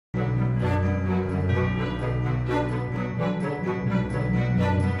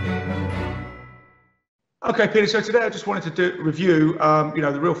Okay, Peter, so today I just wanted to review,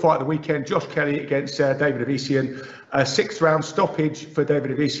 the real fight of the weekend, Josh Kelly against David Avanesyan. Sixth round stoppage for David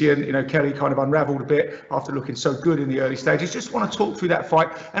Avanesyan. Kelly kind of unravelled a bit after looking so good in the early stages. Just want to talk through that fight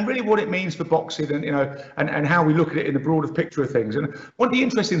and really what it means for boxing and how we look at it in the broader picture of things. And one of the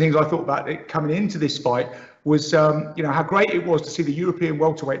interesting things I thought about it coming into this fight was, how great it was to see the European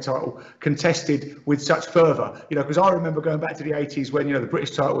welterweight title contested with such fervour. Because I remember going back to the 80s when, the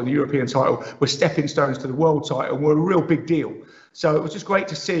British title and the European title were stepping stones to the world title and were a real big deal. So it was just great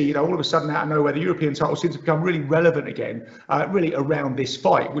to see, all of a sudden out of nowhere, the European title seems to become really relevant again, really around this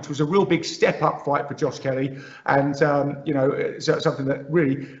fight, which was a real big step-up fight for Josh Kelly. And, something that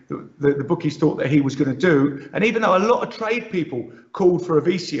really the bookies thought that he was going to do. And even though a lot of trade people called for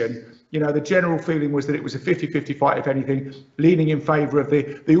Avanesyan, the general feeling was that it was a 50-50 fight, if anything, leaning in favour of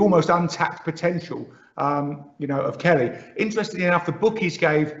the almost untapped potential, of Kelly. Interestingly enough, the bookies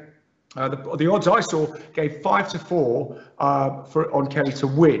gave, the odds I saw gave 5-4 on Kelly to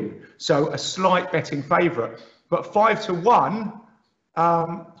win, so a slight betting favourite, but 5-1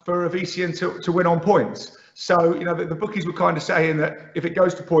 for Avanesyan to win on points. So the bookies were kind of saying that if it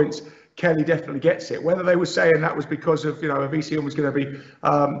goes to points, Kelly definitely gets it. Whether they were saying that was because of Avanesyan was going to be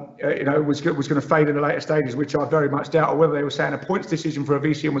was going to fade in the later stages, which I very much doubt, or whether they were saying a points decision for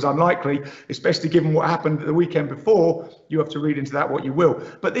Avanesyan was unlikely, especially given what happened the weekend before. You have to read into that what you will.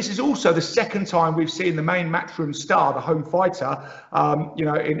 But this is also the second time we've seen the main matchroom star, the home fighter,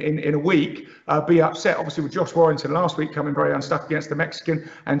 in a week be upset. Obviously with Josh Warrington last week coming very unstuck against the Mexican,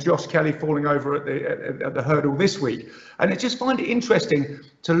 and Josh Kelly falling over at the hurdle this week. And I just find it interesting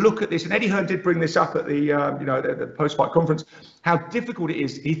to look at this. And Eddie Hearn did bring this up at the post-fight conference, how difficult it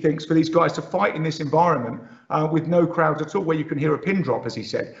is, he thinks, for these guys to fight in this environment with no crowds at all, where you can hear a pin drop, as he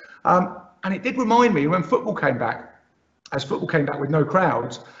said. And it did remind me when football came back, with no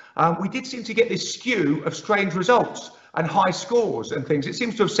crowds, we did seem to get this skew of strange results and high scores and things. It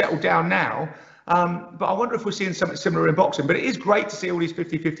seems to have settled down now. But I wonder if we're seeing something similar in boxing. But it is great to see all these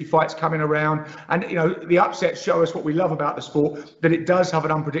 50-50 fights coming around. And, the upsets show us what we love about the sport, that it does have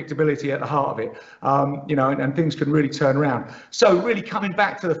an unpredictability at the heart of it, and things can really turn around. So really coming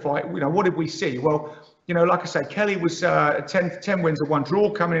back to the fight, what did we see? Well, like I say, Kelly was 10 wins and 1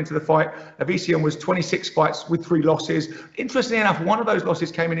 draw coming into the fight. Avanesyan was 26 fights with 3 losses. Interestingly enough, one of those losses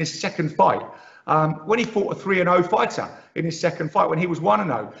came in his second fight, when he fought a 3-0 fighter in his second fight, when he was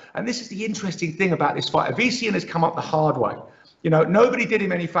 1-0. And this is the interesting thing about this fight. Avanesyan has come up the hard way. Nobody did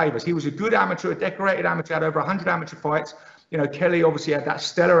him any favours. He was a good amateur, a decorated amateur, had over 100 amateur fights. Kelly obviously had that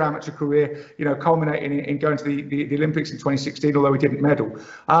stellar amateur career, culminating in going to the Olympics in 2016, although he didn't medal.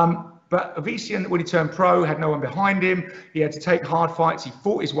 But Avanesyan, when he turned pro, had no one behind him. He had to take hard fights. He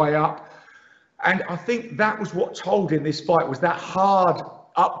fought his way up. And I think that was what told in this fight, was that hard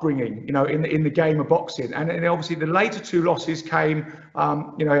upbringing, in the game of boxing. And obviously the later 2 losses came,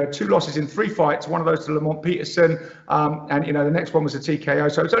 he had 2 losses in 3 fights, one of those to Lamont Peterson, and the next one was a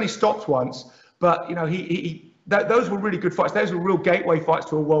TKO. So it's only stopped once, but those were really good fights. Those were real gateway fights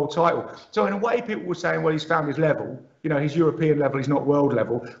to a world title. So in a way, people were saying, well, he's found his level, his European level, he's not world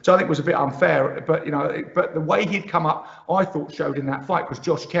level, which I think was a bit unfair. But but the way he'd come up, I thought, showed in that fight, because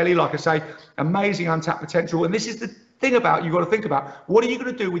Josh Kelly, like I say, amazing untapped potential. And this is the thing about, you've got to think about, what are you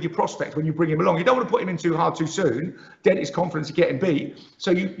going to do with your prospect when you bring him along? You don't want to put him in too hard too soon, dent his confidence of getting beat.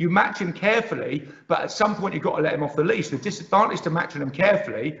 So you match him carefully, but at some point you've got to let him off the leash. The disadvantage to matching them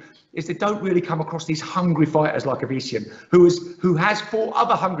carefully is they don't really come across these hungry fighters like Avanesyan, who has fought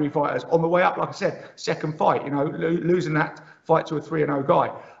other hungry fighters on the way up. Like I said, second fight, losing that fight to a 3-0 guy.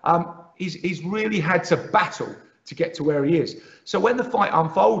 He's really had to battle to get to where he is. So when the fight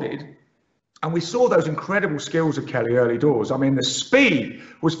unfolded, and we saw those incredible skills of Kelly early doors. I mean, the speed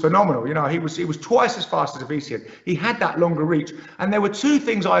was phenomenal. He was twice as fast as Avanesyan. He had that longer reach. And there were 2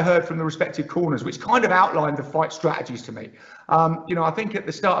 things I heard from the respective corners, which kind of outlined the fight strategies to me. I think at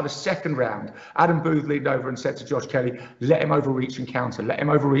the start of the second round, Adam Booth leaned over and said to Josh Kelly, let him overreach and counter, let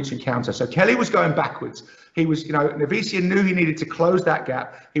him overreach and counter. So Kelly was going backwards. He was, Avanesyan knew he needed to close that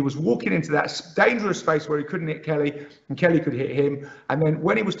gap. He was walking into that dangerous space where he couldn't hit Kelly and Kelly could hit him. And then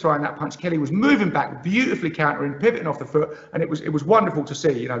when he was throwing that punch, Kelly was moving back, beautifully countering, pivoting off the foot. And it was wonderful to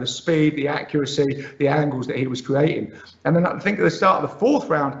see, the speed, the accuracy, the angles that he was creating. And then I think at the start of the 4th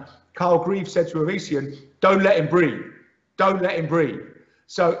round, Carl Greaves said to Avanesyan, don't let him breathe. Don't let him breathe.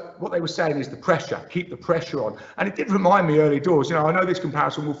 So what they were saying is the pressure, keep the pressure on. And it did remind me early doors, I know this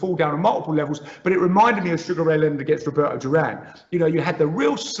comparison will fall down on multiple levels, but it reminded me of Sugar Ray Leonard against Roberto Duran. You had the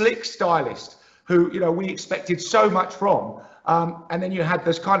real slick stylist who, we expected so much from. And then you had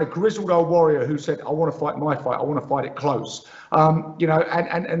this kind of grizzled old warrior who said, I want to fight my fight, I want to fight it close. You know,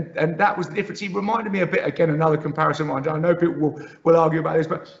 and that was the difference. He reminded me a bit, again, another comparison. I know people will argue about this,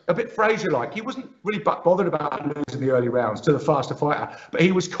 but a bit Frazier-like. He wasn't really bothered about losing the early rounds to the faster fighter, but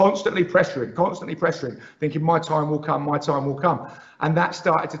he was constantly pressuring, thinking my time will come, my time will come. And that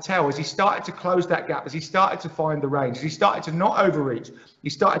started to tell as he started to close that gap, as he started to find the range, as he started to not overreach, he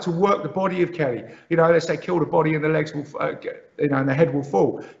started to work the body of Kelly. You know, they say kill the body and the legs will, you know, and the head will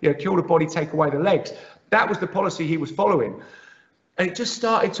fall. You know, kill the body, take away the legs. That was the policy he was following. And it just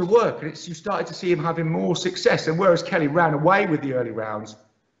started to work. And you started to see him having more success. And whereas Kelly ran away with the early rounds,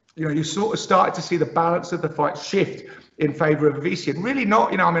 you know, you sort of started to see the balance of the fight shift in favour of Avanesyan. Really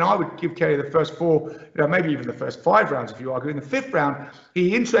not, you know, I mean, I would give Kelly the first 4, you know, maybe even the first 5 rounds, if you argue. In the 5th round,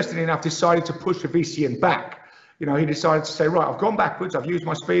 he, interestingly enough, decided to push Avanesyan back. You know, he decided to say, right, I've gone backwards, I've used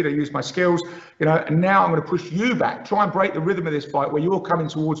my speed, I've used my skills, you know, and now I'm going to push you back, try and break the rhythm of this fight where you're coming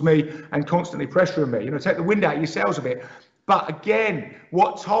towards me and constantly pressuring me, you know, take the wind out of your sails a bit. But again,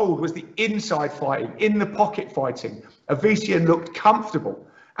 what told was the inside fighting, in the pocket fighting. Avanesyan looked comfortable.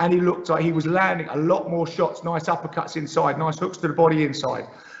 And he looked like he was landing a lot more shots, nice uppercuts inside, nice hooks to the body inside.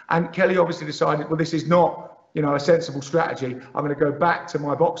 And Kelly obviously decided, well, this is not, you know, a sensible strategy. I'm going to go back to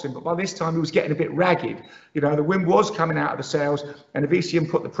my boxing. But by this time, he was getting a bit ragged. You know, the wind was coming out of the sails, and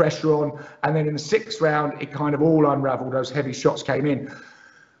Avanesyan put the pressure on. And then in the 6th round, it kind of all unravelled. Those heavy shots came in.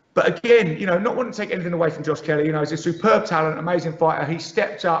 But again, you know, not wanting to take anything away from Josh Kelly, you know, he's a superb talent, amazing fighter. He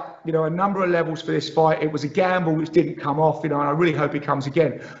stepped up, you know, a number of levels for this fight. It was a gamble which didn't come off, you know, and I really hope he comes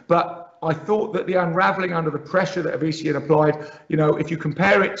again. But I thought that the unravelling under the pressure that Avanesyan applied, you know, if you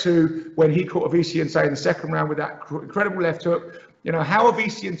compare it to when he caught Avanesyan, say, in the 2nd round with that incredible left hook, you know, how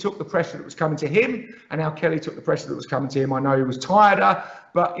Avanesyan took the pressure that was coming to him and how Kelly took the pressure that was coming to him. I know he was tireder,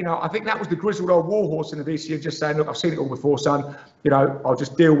 but, you know, I think that was the grizzled old warhorse in Avanesyan just saying, look, I've seen it all before, son. You know, I'll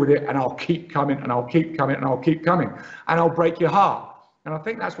just deal with it and I'll keep coming and I'll keep coming and I'll keep coming and I'll break your heart. And I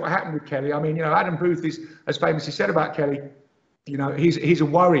think that's what happened with Kelly. I mean, you know, Adam Booth is, as famously said about Kelly, you know, he's a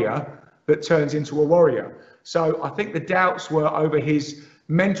warrior that turns into a warrior. So I think the doubts were over his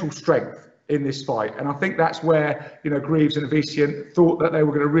mental strength in this fight, and I think that's where, you know, Greaves and Avanesyan thought that they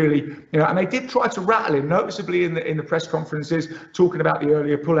were going to really, you know, and they did try to rattle him, noticeably in the press conferences, talking about the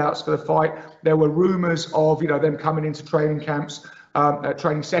earlier pullouts for the fight. There were rumours of, you know, them coming into training camps,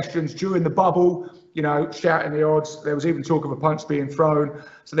 training sessions during the bubble, you know, shouting the odds. There was even talk of a punch being thrown.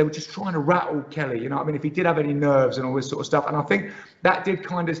 So they were just trying to rattle Kelly, you know, I mean, if he did have any nerves and all this sort of stuff. And I think that did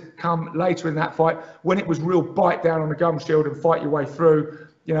kind of come later in that fight when it was real bite down on the gum shield and fight your way through.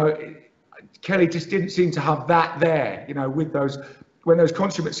 You know, Kelly just didn't seem to have that there, you know, with those, when those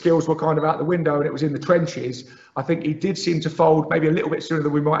consummate skills were kind of out the window and it was in the trenches. I think he did seem to fold maybe a little bit sooner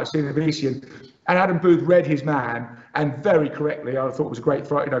than we might have seen in Avanesyan. And Adam Booth read his man, and very correctly, I thought it was a great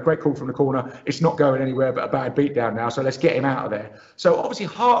fight, you know, great call from the corner. It's not going anywhere but a bad beatdown now, so let's get him out of there. So obviously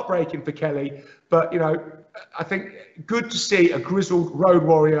heartbreaking for Kelly, but, you know, I think good to see a grizzled road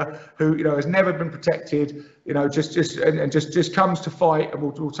warrior who, you know, has never been protected, you know, just comes to fight, and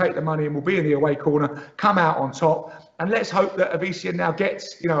we'll take the money and we'll be in the away corner, come out on top. And let's hope that Avanesyan now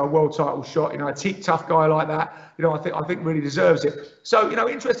gets, you know, a world title shot. You know, a tough guy like that, you know, I think really deserves it. So, you know,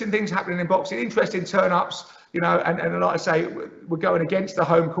 interesting things happening in boxing, interesting turn-ups, you know, and like I say, we're going against the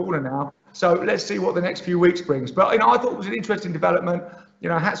home corner now. So let's see what the next few weeks brings. But, you know, I thought it was an interesting development. You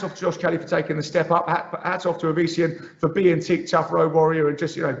know, hats off to Josh Kelly for taking the step up. Hats off to Avanesyan for being tough road warrior and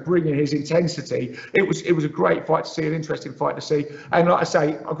just, you know, bringing his intensity. It was a great fight to see, an interesting fight to see. And like I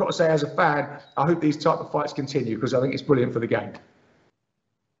say, I've got to say, as a fan, I hope these type of fights continue because I think it's brilliant for the game.